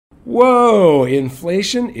Whoa,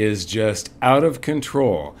 inflation is just out of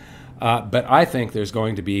control. But I think there's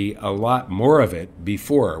going to be a lot more of it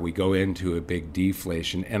before we go into a big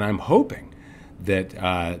deflation. And I'm hoping that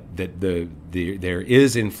there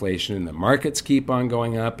is inflation and the markets keep on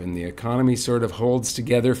going up and the economy sort of holds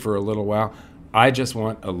together for a little while. I just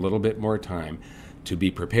want a little bit more time to be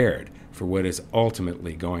prepared for what is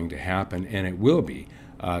ultimately going to happen, and it will be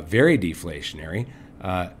very deflationary.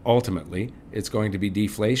 Ultimately, it's going to be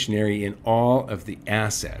deflationary in all of the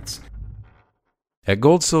assets. At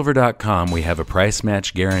goldsilver.com, we have a price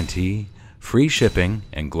match guarantee, free shipping,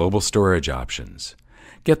 and global storage options.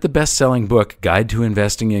 Get the best-selling book, Guide to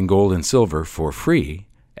Investing in Gold and Silver, for free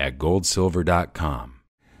at goldsilver.com.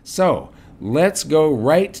 So, let's go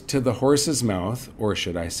right to the horse's mouth, or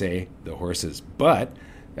should I say the horse's butt,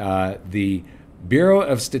 the Bureau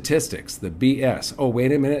of Statistics, the BS. Oh,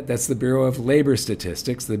 wait a minute, that's the Bureau of Labor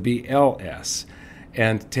Statistics, the BLS.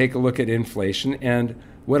 And take a look at inflation. And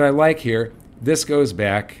what I like here, this goes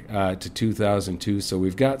back to 2002, so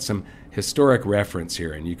we've got some historic reference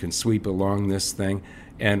here, and you can sweep along this thing,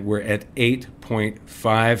 and we're at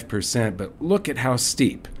 8.5%. But look at how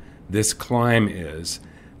steep this climb is.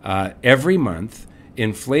 Every month,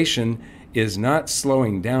 inflation is not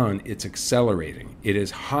slowing down, it's accelerating. It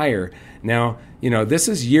is higher. Now, this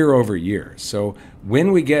is year over year. So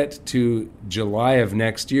when we get to July of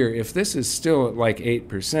next year, if this is still at like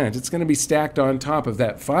 8%, it's going to be stacked on top of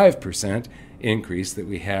that 5% increase that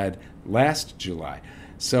we had last July.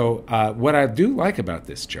 So what I do like about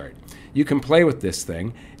this chart, you can play with this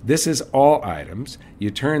thing. This is all items.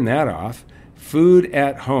 You turn that off. Food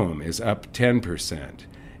at home is up 10%.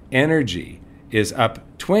 Energy is up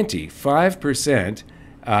 25%,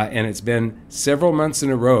 and it's been several months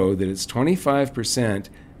in a row that it's 25%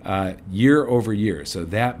 year over year. So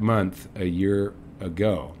that month a year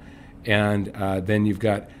ago. And then you've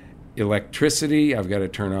got electricity. I've got to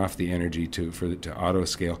turn off the energy to auto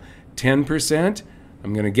scale. 10%.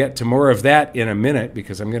 I'm going to get to more of that in a minute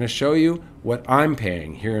because I'm going to show you what I'm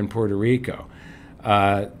paying here in Puerto Rico.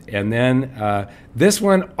 And then this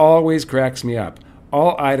one always cracks me up.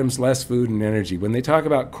 All items less food and energy. When they talk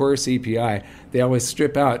about core CPI, they always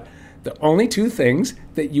strip out the only two things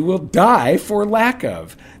that you will die for lack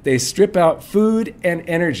of. They strip out food and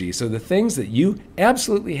energy. So the things that you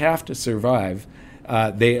absolutely have to survive,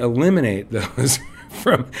 they eliminate those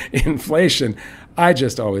from inflation. I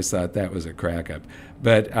just always thought that was a crack up.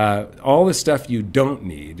 But all the stuff you don't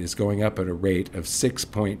need is going up at a rate of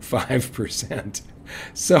 6.5%.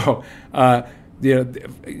 So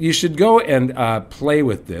you should go and play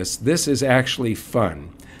with this. This is actually fun.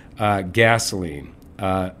 Gasoline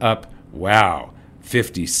up,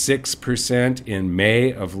 56% in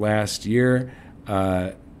May of last year,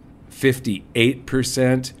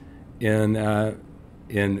 58%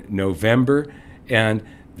 in November, and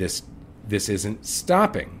this isn't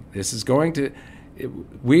stopping. This is going to.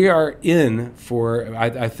 We are in for.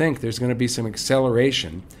 I think there's going to be some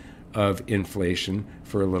acceleration of inflation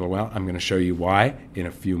for a little while. I'm going to show you why in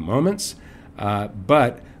a few moments.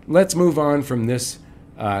 But let's move on from this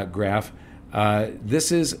graph.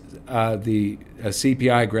 This is the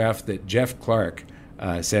CPI graph that Jeff Clark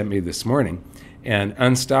sent me this morning. And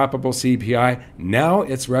unstoppable CPI, now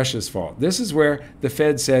it's Russia's fault. This is where the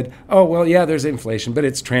Fed said, oh, well, yeah, there's inflation, but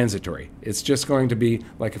it's transitory. It's just going to be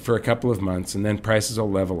like for a couple of months, and then prices will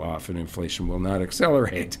level off and inflation will not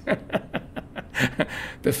accelerate.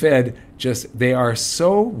 The Fed they are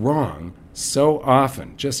so wrong so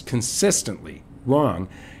often, just consistently wrong,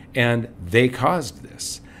 and they caused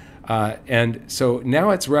this. And so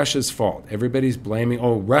now it's Russia's fault. Everybody's blaming,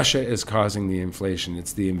 Russia is causing the inflation.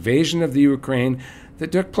 It's the invasion of the Ukraine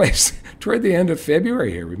that took place toward the end of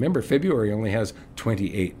February here. Remember, February only has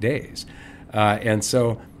 28 days. And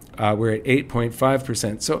so we're at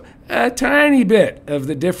 8.5%. So a tiny bit of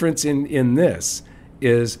the difference in this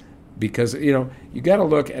is because, you got to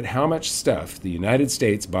look at how much stuff the United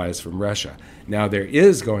States buys from Russia. Now, there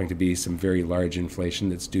is going to be some very large inflation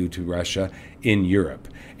that's due to Russia in Europe.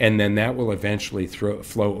 And then that will eventually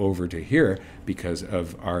flow over to here because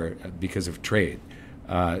of trade.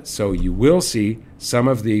 So you will see some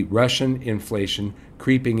of the Russian inflation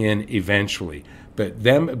creeping in eventually. But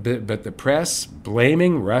the press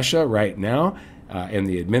blaming Russia right now and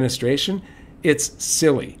the administration, it's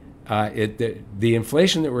silly. The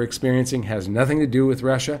inflation that we're experiencing has nothing to do with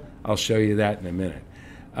Russia. I'll show you that in a minute.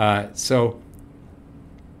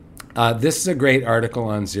 This is a great article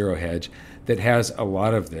on Zero Hedge that has a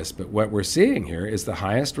lot of this, but what we're seeing here is the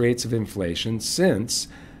highest rates of inflation since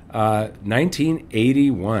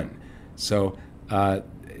 1981. So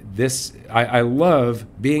I love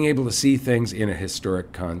being able to see things in a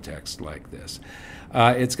historic context like this.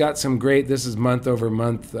 It's got some great, this is month over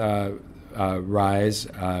month rise,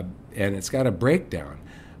 and it's got a breakdown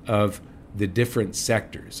of the different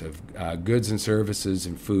sectors of goods and services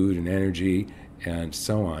and food and energy and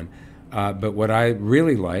so on. But what I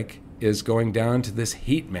really like is going down to this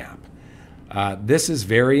heat map. This is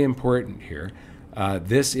very important here.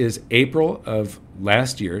 This is April of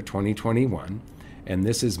last year, 2021, and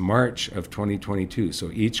this is March of 2022.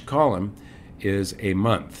 So each column is a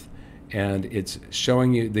month, and it's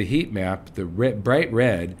showing you the heat map. The bright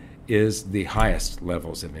red is the highest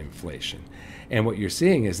levels of inflation. And what you're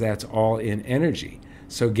seeing is that's all in energy.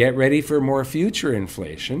 So get ready for more future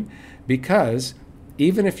inflation, because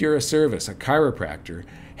even if you're a service, a chiropractor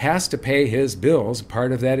has to pay his bills.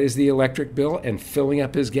 Part of that is the electric bill and filling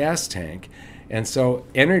up his gas tank. And so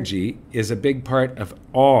energy is a big part of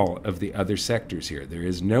all of the other sectors here. There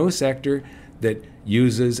is no sector that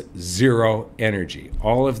uses zero energy.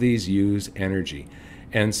 All of these use energy.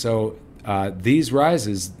 And so these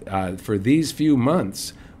rises for these few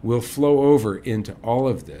months will flow over into all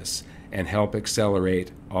of this and help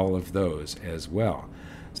accelerate all of those as well.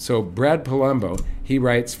 So Brad Palumbo, he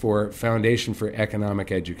writes for Foundation for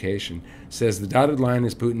Economic Education, says the dotted line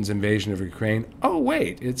is Putin's invasion of Ukraine. Oh,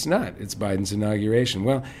 wait, it's not. It's Biden's inauguration.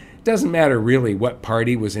 Well, it doesn't matter really what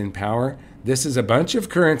party was in power. This is a bunch of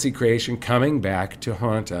currency creation coming back to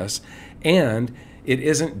haunt us. And it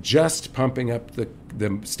isn't just pumping up the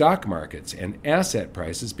stock markets and asset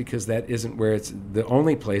prices, because that isn't where it's the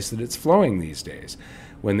only place that it's flowing these days.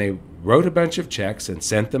 When they wrote a bunch of checks and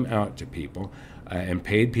sent them out to people and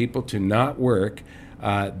paid people to not work,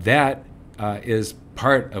 that is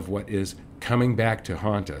part of what is coming back to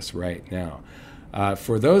haunt us right now.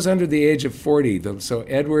 For those under the age of 40, so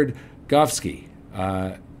Edward Gofsky,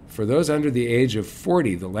 for those under the age of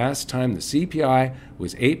 40, the last time the CPI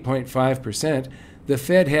was 8.5%, the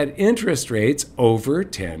Fed had interest rates over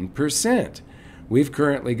 10%. We've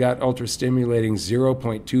currently got ultra-stimulating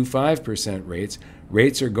 0.25% rates.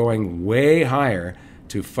 Rates are going way higher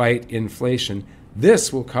to fight inflation.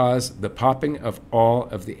 This will cause the popping of all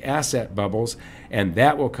of the asset bubbles, and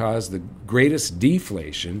that will cause the greatest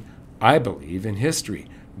deflation, I believe, in history,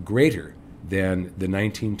 greater than the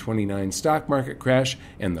 1929 stock market crash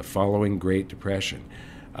and the following Great Depression.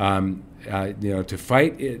 To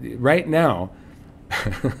fight it, right now,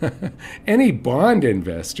 any bond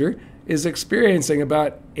investor is experiencing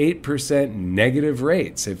about 8% negative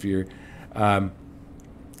rates. If you're and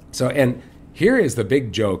here is the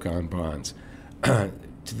big joke on bonds.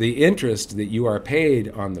 To the interest that you are paid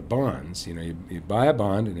on the bonds, you buy a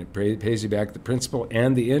bond and it pays you back. The principal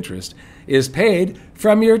and the interest is paid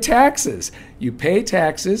from your taxes. You pay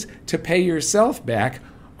taxes to pay yourself back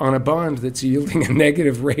on a bond that's yielding a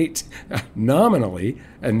negative rate, nominally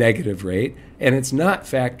a negative rate, and it's not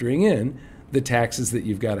factoring in the taxes that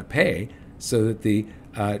you've got to pay so that the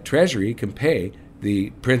Treasury can pay the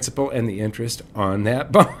principal and the interest on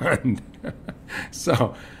that bond.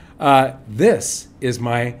 So this is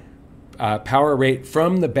my power rate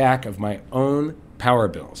from the back of my own power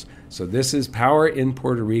bills. So this is power in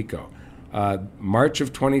Puerto Rico. March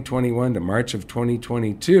of 2021 to March of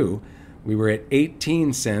 2022, we were at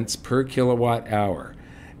 18 cents per kilowatt hour.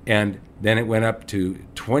 And then it went up to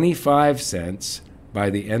 25 cents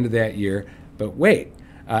by the end of that year. But wait,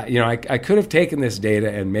 I could have taken this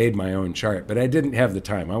data and made my own chart, but I didn't have the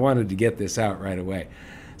time. I wanted to get this out right away.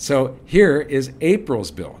 So here is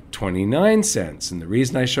April's bill, 29 cents. And the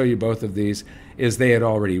reason I show you both of these is they had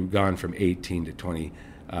already gone from 18 to 20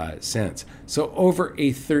 cents. So over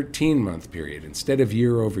a 13-month period instead of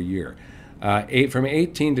year over year, from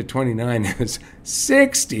 18 to 29 is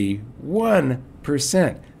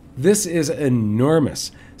 61%. This is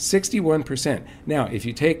enormous, 61%. Now, if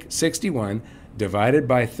you take 61 divided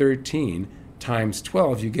by 13 times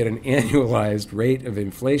 12, you get an annualized rate of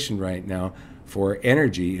inflation right now for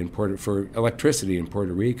energy for electricity in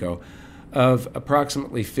Puerto Rico of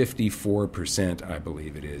approximately 54%, I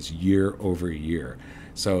believe it is, year over year.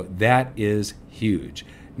 So that is huge.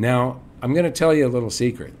 Now, I'm going to tell you a little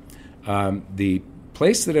secret. The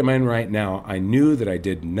place that I'm in right now, I knew that I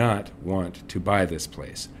did not want to buy this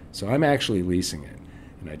place. So I'm actually leasing it.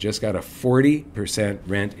 And I just got a 40%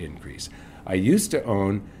 rent increase. I used to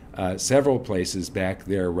own several places back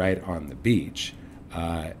there right on the beach.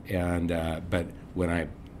 But when I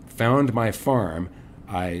found my farm,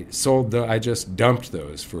 I just dumped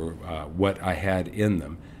those for what I had in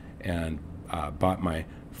them and bought my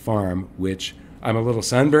farm, which I'm a little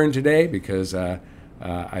sunburned today because I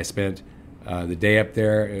spent the day up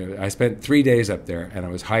there. I spent 3 days up there, and I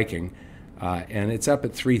was hiking and it's up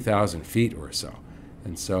at 3,000 feet or so.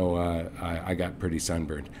 And so I got pretty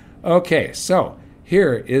sunburned. Okay, so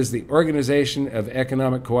here is the Organization of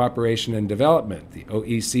Economic Cooperation and Development, the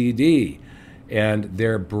OECD, and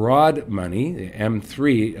their broad money, the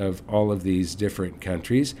M3 of all of these different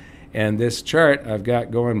countries. And this chart I've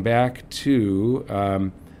got going back to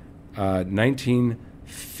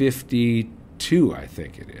 1952, I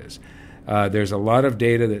think it is. There's a lot of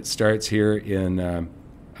data that starts here in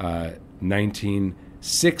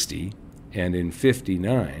 1960 and in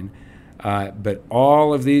 59. But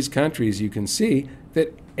all of these countries, you can see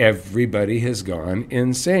that everybody has gone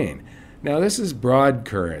insane. Now, this is broad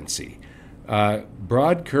currency.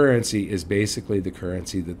 Broad currency is basically the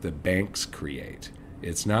currency that the banks create.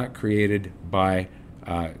 It's not created by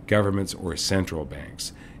governments or central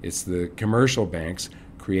banks. It's the commercial banks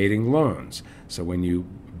creating loans. So when you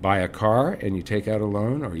buy a car and you take out a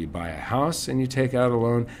loan, or you buy a house and you take out a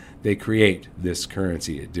loan, they create this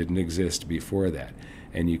currency. It didn't exist before that.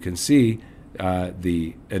 And you can see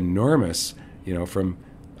the enormous, from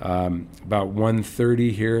about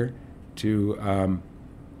 130 here to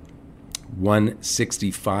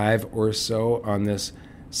 165 or so on this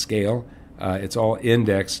scale. It's all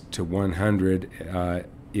indexed to 100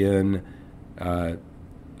 in, I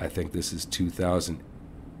think this is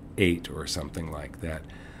 2008 or something like that.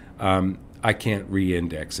 I can't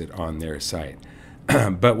re-index it on their site.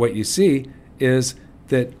 But what you see is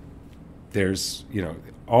that there's,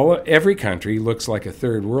 every country looks like a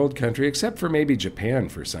third world country, except for maybe Japan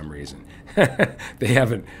for some reason. They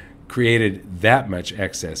haven't created that much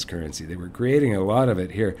excess currency. They were creating a lot of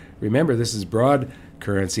it here. Remember, this is broad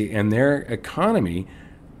currency, and their economy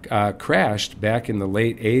crashed back in the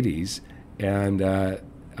late 80s, and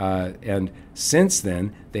since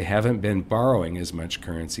then, they haven't been borrowing as much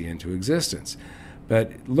currency into existence.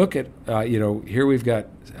 But look at, here we've got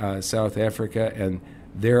South Africa, and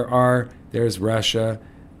there's Russia,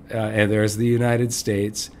 and there's the United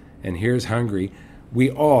States, and here's Hungary. We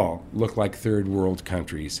all look like third world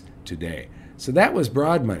countries today. So that was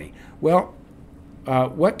broad money. Well,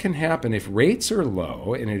 what can happen if rates are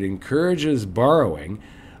low and it encourages borrowing?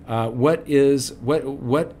 What is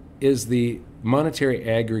the monetary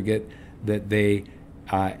aggregate that they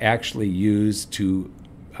actually use to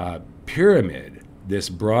pyramid this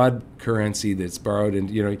broad currency that's borrowed?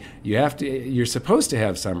 And you're supposed to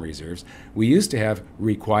have some reserves. We used to have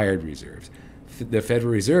required reserves. The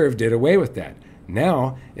Federal Reserve did away with that.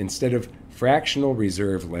 Now, instead of fractional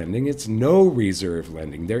reserve lending, it's no reserve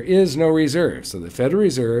lending. There is no reserve. So the Federal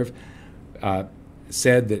Reserve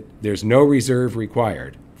said that there's no reserve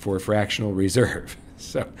required for fractional reserve.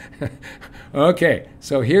 So, okay,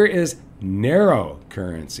 so here is narrow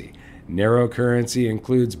currency. Narrow currency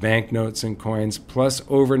includes banknotes and coins plus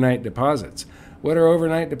overnight deposits. What are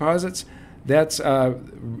overnight deposits? That's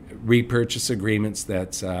repurchase agreements.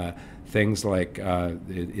 That's things like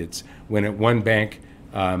it's when one bank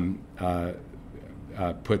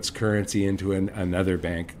puts currency into another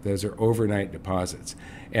bank. Those are overnight deposits.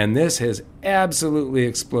 And this has absolutely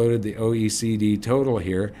exploded. The OECD total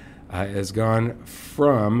here has gone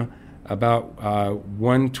from about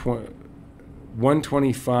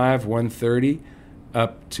 125, 130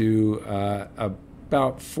 up to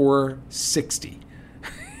about 460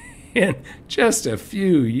 in just a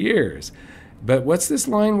few years. But what's this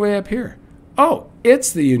line way up here? Oh,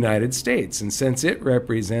 it's the United States. And since it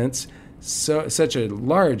represents such a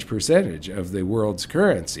large percentage of the world's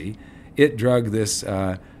currency, it drug this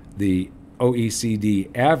the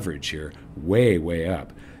OECD average here way, way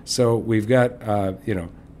up. So we've got,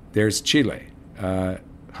 there's Chile,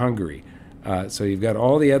 Hungary. So you've got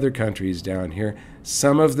all the other countries down here.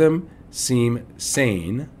 Some of them seem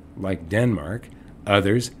sane, like Denmark.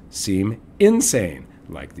 Others seem insane,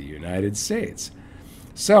 like the United States.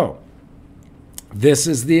 So this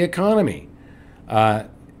is the economy.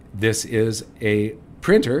 This is a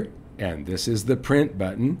printer, and this is the print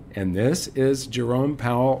button, and this is Jerome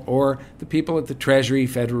Powell or the people at the Treasury,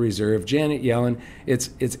 Federal Reserve, Janet Yellen. It's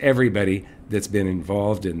everybody that's been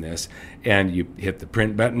involved in this. And you hit the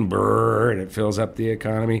print button, brrr, and it fills up the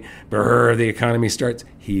economy. Brrr, the economy starts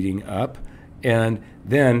heating up. And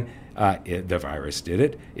then the virus did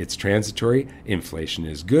it. It's transitory. Inflation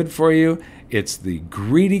is good for you. It's the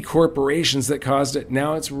greedy corporations that caused it.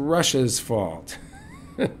 Now it's Russia's fault.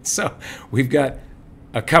 So we've got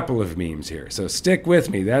a couple of memes here. So stick with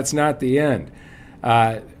me. That's not the end.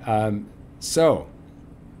 So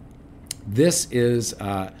this is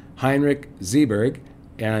Heinrich Seeberg,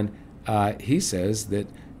 and he says that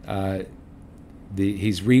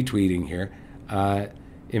he's retweeting here.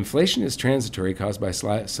 Inflation is transitory, caused by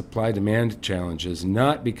supply-demand challenges,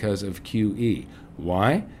 not because of QE.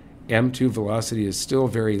 Why? M2 velocity is still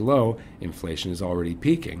very low. Inflation is already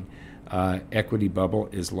peaking. Equity bubble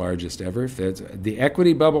is largest ever. The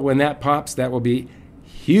equity bubble, when that pops, that will be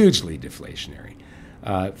hugely deflationary.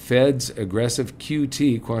 Fed's aggressive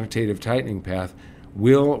QT, quantitative tightening path,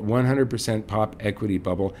 will 100% pop equity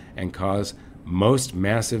bubble and cause most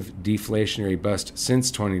massive deflationary bust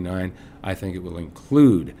since 29. I think it will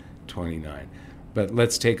include 29. But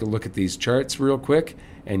let's take a look at these charts real quick,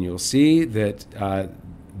 and you'll see that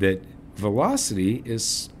that velocity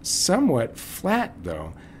is somewhat flat,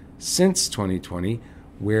 though, since 2020,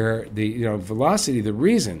 where the velocity, the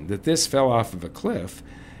reason that this fell off of a cliff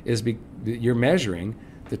is you're measuring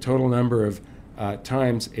the total number of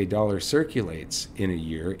times a dollar circulates in a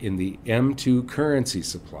year in the M2 currency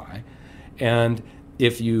supply. And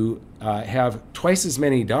if you have twice as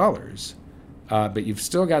many dollars, but you've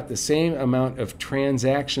still got the same amount of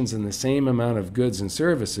transactions and the same amount of goods and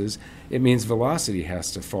services, it means velocity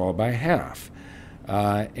has to fall by half.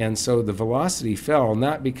 And so the velocity fell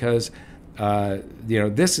not because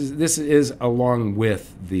this is along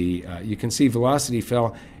with the you can see velocity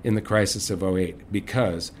fell in the crisis of 2008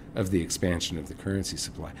 because of the expansion of the currency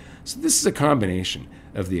supply. So this is a combination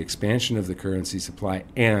of the expansion of the currency supply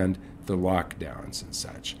and the lockdowns and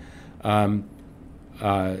such.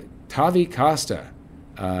 Tavi Costa,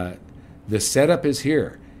 the setup is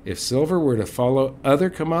here. If silver were to follow other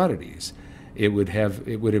commodities, it would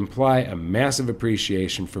imply a massive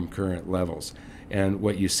appreciation from current levels. And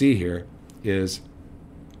what you see here is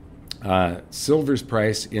silver's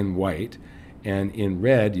price in white, and in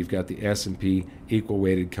red you've got the S&P Equal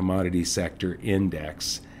Weighted Commodity Sector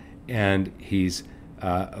Index, and he's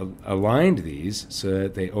aligned these so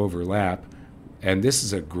that they overlap, and this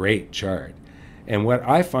is a great chart. And what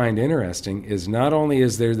I find interesting is not only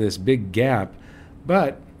is there this big gap,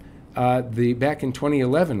 but back in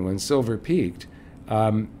 2011 when silver peaked,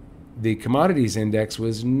 the commodities index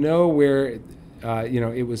was nowhere.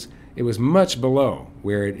 It was much below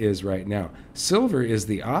where it is right now. Silver is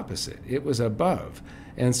the opposite. It was above.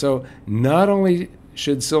 And so not only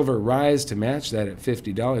should silver rise to match that at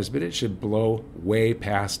 $50, but it should blow way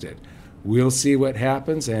past it. We'll see what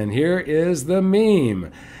happens. And here is the meme.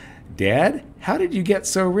 Dad, how did you get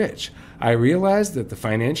so rich? I realized that the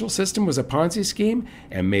financial system was a Ponzi scheme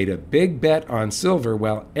and made a big bet on silver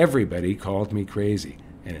while everybody called me crazy.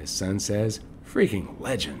 And his son says, freaking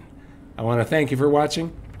legend. I want to thank you for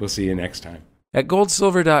watching. We'll see you next time. At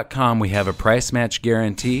goldsilver.com, we have a price match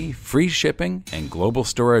guarantee, free shipping, and global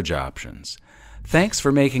storage options. Thanks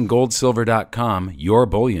for making goldsilver.com your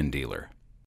bullion dealer.